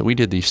job. So we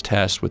did these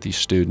tests with these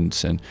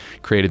students and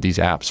created these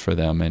apps for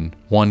them. And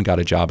one got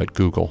a job at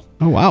Google.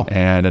 Oh, wow.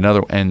 And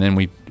then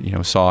we,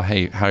 saw,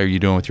 hey, how are you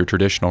doing with your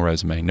traditional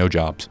resume? No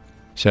jobs.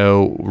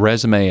 So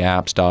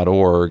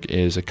resumeapps.org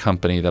is a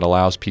company that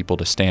allows people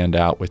to stand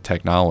out with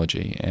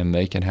technology. And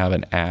they can have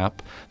an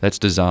app that's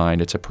designed.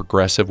 It's a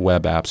progressive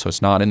web app. So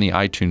it's not in the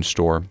iTunes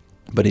store,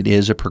 but it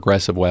is a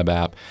progressive web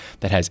app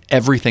that has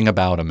everything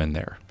about them in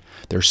there.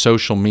 Their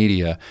social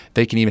media,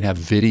 they can even have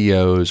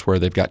videos where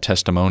they've got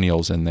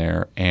testimonials in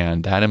there,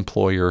 and that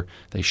employer,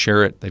 they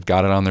share it, they've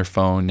got it on their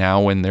phone.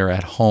 Now when they're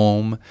at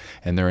home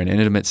and they're in an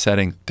intimate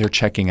setting, they're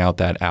checking out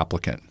that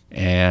applicant.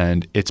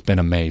 And it's been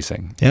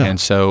amazing. Yeah. And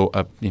so,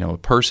 a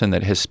person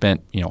that has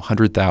spent,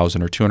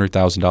 $100,000 or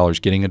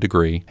 $200,000 getting a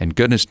degree, and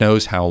goodness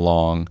knows how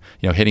long,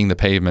 hitting the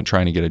pavement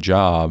trying to get a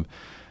job,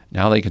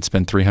 now they can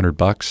spend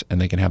 $300 and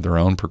they can have their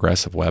own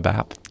progressive web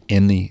app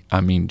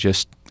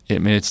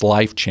it's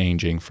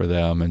life-changing for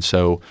them. And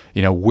so,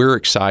 we're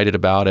excited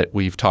about it.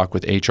 We've talked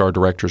with HR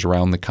directors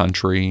around the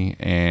country,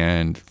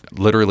 and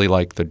literally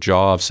like the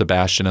jaw of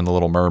Sebastian and the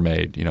Little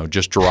Mermaid,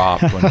 just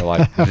dropped when they're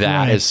like,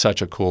 that is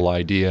such a cool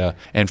idea.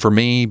 And for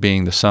me,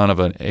 being the son of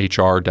an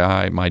HR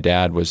guy, my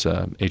dad was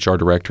a HR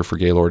director for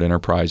Gaylord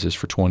Enterprises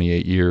for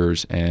 28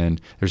 years, and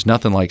there's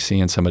nothing like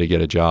seeing somebody get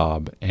a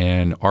job.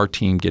 And our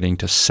team getting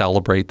to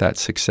celebrate that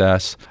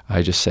success,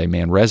 I just say,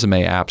 man,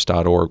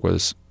 resumeapps.org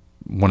was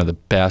one of the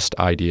best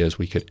ideas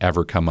we could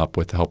ever come up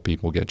with to help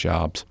people get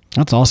jobs.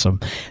 That's awesome.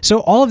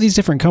 So all of these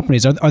different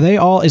companies, are they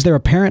all, is there a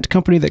parent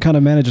company that kind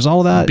of manages all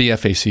of that?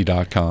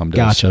 BFAC.com does.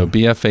 Gotcha. So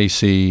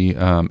BFAC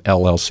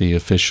LLC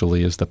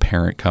officially is the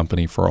parent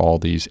company for all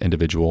these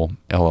individual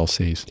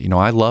LLCs.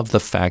 I love the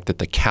fact that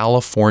the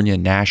California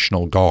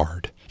National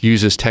Guard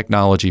uses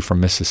technology from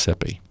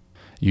Mississippi.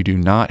 You do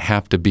not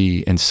have to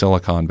be in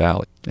Silicon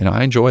Valley. And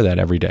I enjoy that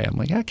every day. I'm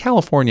like, yeah,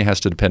 California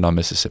has to depend on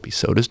Mississippi.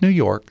 So does New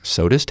York.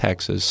 So does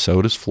Texas.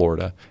 So does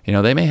Florida.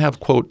 They may have,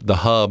 quote, the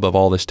hub of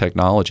all this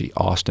technology,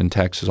 Austin,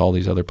 Texas, all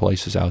these other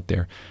places out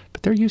there,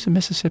 but they're using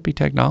Mississippi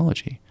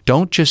technology.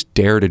 Don't just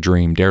dare to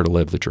dream, dare to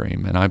live the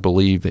dream. And I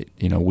believe that,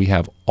 we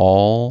have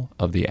all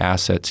of the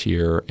assets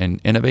here. And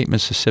Innovate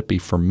Mississippi,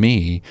 for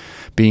me,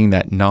 being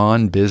that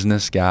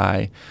non-business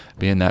guy,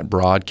 being that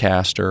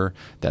broadcaster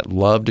that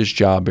loved his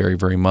job very,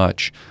 very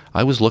much,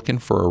 I was looking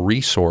for a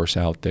resource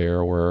out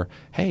there where,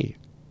 hey,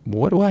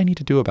 what do I need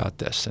to do about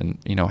this? And,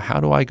 how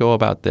do I go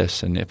about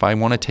this? And if I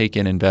want to take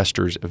in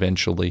investors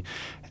eventually,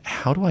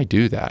 how do I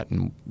do that?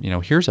 And,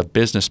 here's a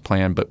business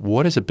plan, but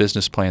what is a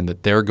business plan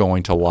that they're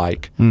going to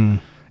like?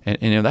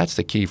 And that's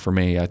the key for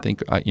me. I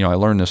think, I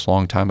learned this a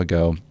long time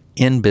ago.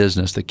 In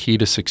business, the key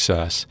to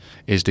success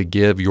is to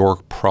give your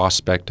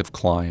prospective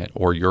client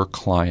or your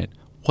client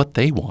what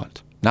they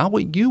want, not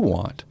what you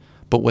want,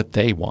 but what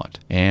they want.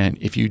 And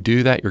if you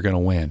do that, you're going to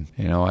win.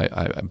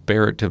 I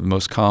bear it to the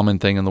most common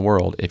thing in the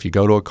world. If you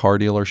go to a car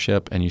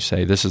dealership and you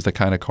say, this is the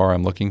kind of car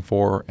I'm looking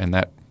for, and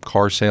that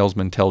car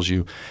salesman tells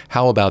you,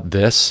 how about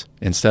this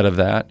instead of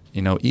that?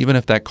 Even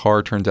if that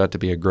car turns out to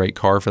be a great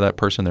car for that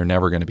person, they're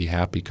never going to be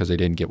happy because they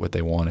didn't get what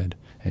they wanted.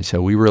 And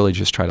so we really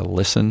just try to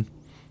listen,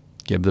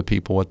 give the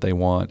people what they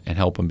want, and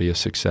help them be a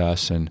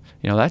success. And,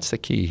 that's the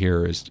key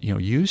here is,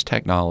 use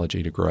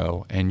technology to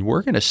grow. And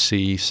we're going to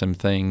see some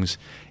things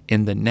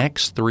in the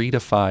next 3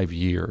 to 5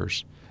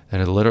 years that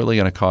are literally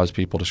going to cause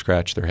people to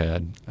scratch their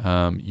head.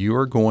 You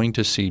are going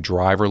to see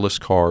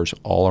driverless cars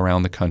all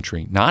around the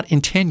country, not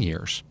in 10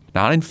 years,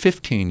 not in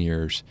 15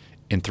 years,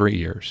 in 3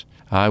 years.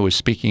 I was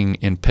speaking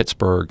in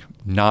Pittsburgh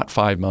not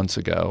 5 months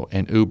ago,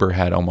 and Uber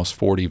had almost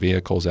 40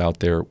 vehicles out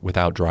there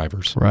without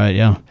drivers. Right,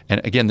 yeah. And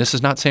again, this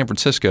is not San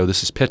Francisco,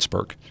 this is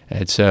Pittsburgh.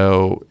 And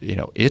so,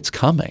 it's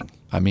coming.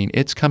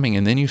 It's coming.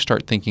 And then you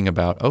start thinking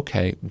about,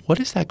 okay, what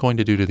is that going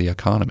to do to the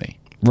economy?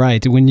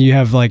 Right. When you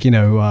have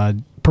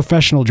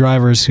professional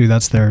drivers who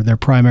that's their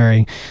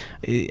primary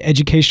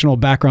educational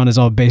background is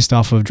all based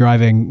off of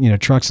driving,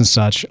 trucks and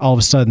such, all of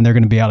a sudden they're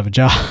going to be out of a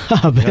job.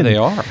 Yeah, they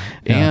are.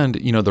 Yeah. And,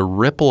 the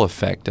ripple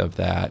effect of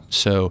that.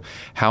 So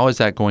how is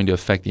that going to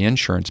affect the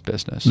insurance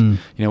business?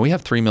 We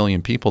have 3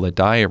 million people that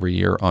die every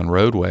year on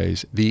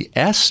roadways. The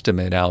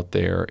estimate out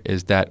there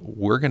is that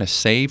we're going to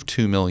save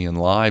 2 million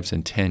lives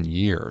in 10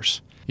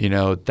 years.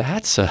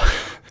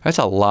 That's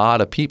a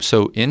lot of people.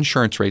 So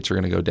insurance rates are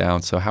going to go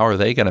down. So how are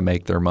they going to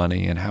make their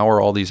money? And how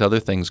are all these other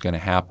things going to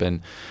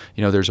happen?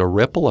 There's a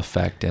ripple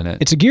effect in it.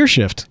 It's a gear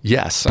shift.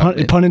 Yes.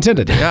 Pun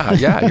intended.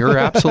 Yeah, you're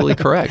absolutely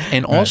correct.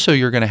 And also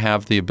you're going to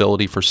have the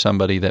ability for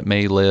somebody that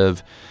may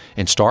live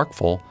in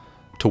Starkville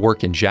to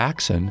work in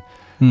Jackson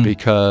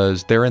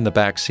because they're in the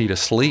back seat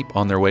asleep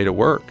on their way to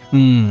work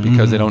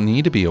because they don't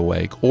need to be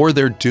awake, or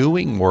they're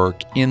doing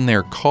work in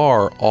their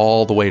car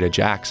all the way to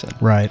Jackson.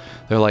 Right.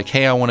 They're like,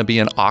 hey, I want to be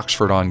in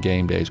Oxford on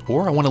game days,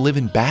 or I want to live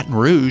in Baton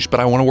Rouge, but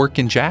I want to work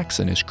in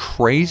Jackson. As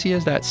crazy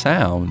as that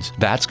sounds,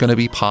 that's going to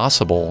be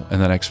possible in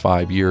the next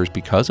 5 years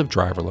because of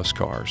driverless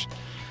cars.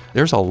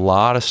 There's a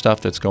lot of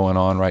stuff that's going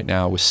on right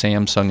now with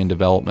Samsung in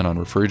development on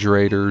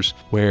refrigerators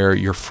where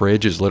your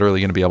fridge is literally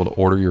going to be able to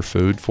order your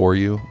food for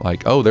you.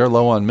 Like, oh, they're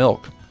low on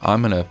milk.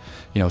 I'm going to,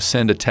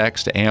 send a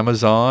text to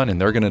Amazon and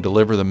they're going to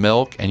deliver the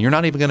milk, and you're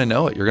not even going to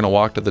know it. You're going to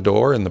walk to the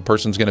door and the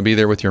person's going to be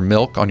there with your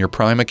milk on your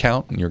Prime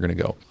account, and you're going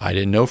to go, I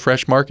didn't know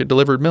Fresh Market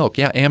delivered milk.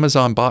 Yeah,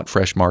 Amazon bought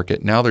Fresh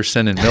Market. Now they're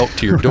sending milk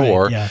to your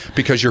door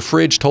because your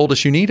fridge told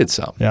us you needed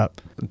some. Yeah.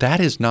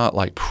 That is not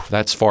like,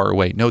 that's far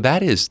away. No,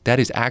 that is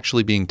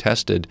actually being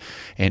tested.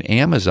 And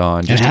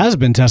Amazon... It has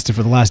been tested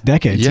for the last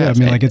decade, too.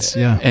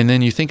 And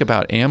then you think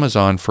about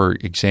Amazon, for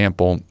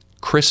example,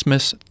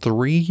 Christmas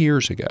 3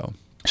 years ago.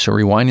 So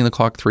rewinding the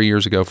clock 3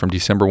 years ago from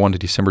December 1 to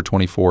December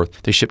 24th,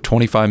 they shipped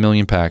 25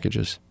 million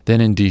packages. Then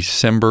in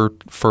December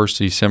 1st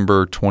to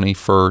December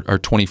 24,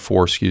 of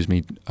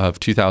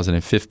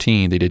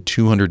 2015, they did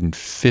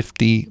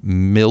 250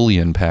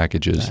 million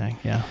packages. Dang,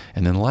 yeah.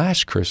 And then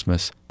last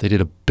Christmas, they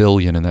did 1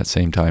 billion in that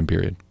same time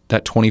period.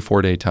 That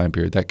 24-day time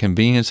period, that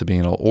convenience of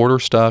being able to order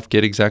stuff,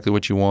 get exactly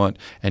what you want.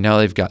 And now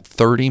they've got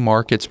 30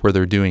 markets where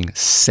they're doing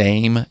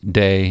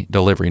same-day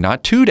delivery,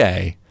 not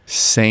 2-day.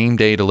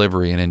 Same-day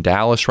delivery. And in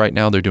Dallas right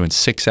now, they're doing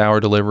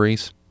 6-hour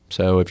deliveries.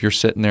 So if you're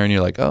sitting there and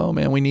you're like, oh,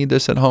 man, we need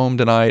this at home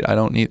tonight. I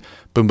don't need,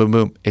 boom, boom,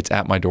 boom. It's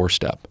at my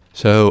doorstep.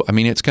 So,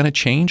 it's going to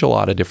change a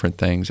lot of different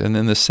things. And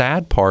then the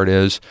sad part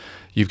is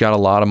you've got a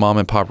lot of mom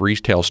and pop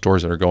retail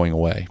stores that are going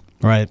away.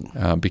 Right.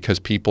 Because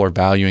people are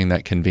valuing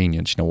that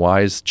convenience.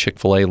 Why is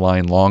Chick-fil-A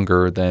line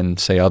longer than,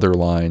 say, other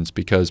lines?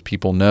 Because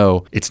people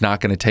know it's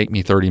not going to take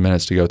me 30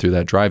 minutes to go through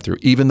that drive-thru.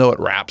 Even though it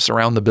wraps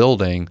around the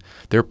building,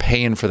 they're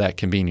paying for that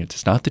convenience.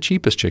 It's not the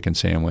cheapest chicken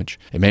sandwich.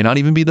 It may not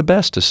even be the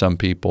best to some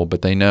people,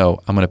 but they know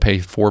I'm going to pay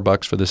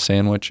 $4 for this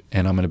sandwich,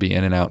 and I'm going to be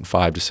in and out in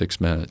 5 to 6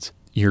 minutes.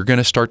 you're going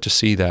to start to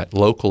see that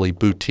locally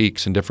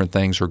boutiques and different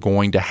things are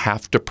going to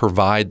have to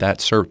provide that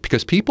service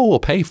because people will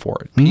pay for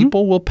it. Mm-hmm.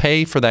 People will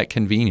pay for that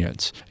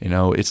convenience.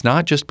 It's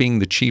not just being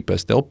the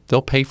cheapest.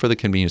 They'll pay for the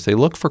convenience. They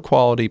look for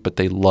quality, but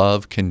they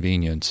love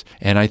convenience.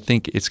 And I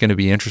think it's going to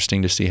be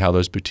interesting to see how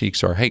those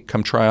boutiques are. Hey,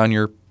 come try on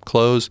your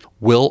clothes.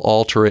 We'll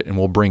alter it and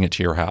we'll bring it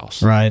to your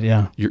house. Right,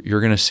 yeah.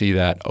 You're going to see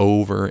that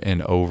over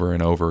and over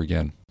and over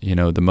again.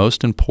 The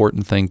most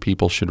important thing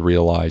people should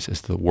realize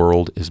is the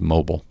world is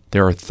mobile.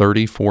 There are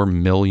 34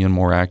 million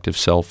more active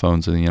cell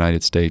phones in the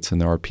United States than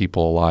there are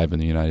people alive in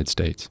the United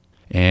States.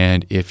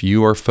 And if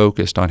you are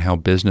focused on how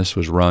business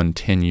was run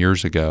 10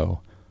 years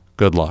ago,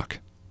 good luck.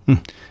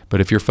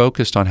 But if you're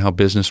focused on how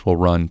business will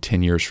run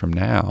 10 years from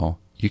now,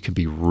 you can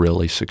be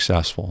really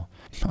successful.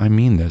 I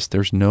mean this.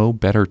 There's no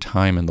better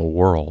time in the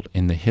world,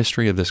 in the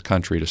history of this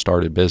country, to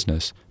start a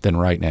business than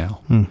right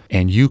now.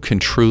 And you can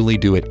truly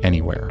do it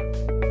anywhere.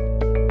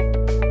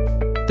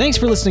 Thanks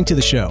for listening to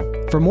the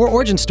show. For more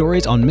origin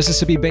stories on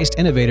Mississippi-based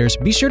innovators,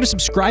 be sure to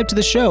subscribe to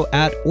the show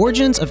at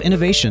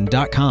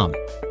originsofinnovation.com.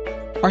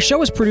 Our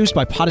show is produced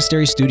by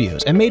Podastery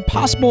Studios and made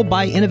possible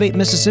by Innovate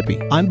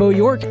Mississippi. I'm Bo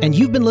York, and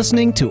you've been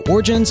listening to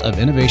Origins of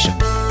Innovation.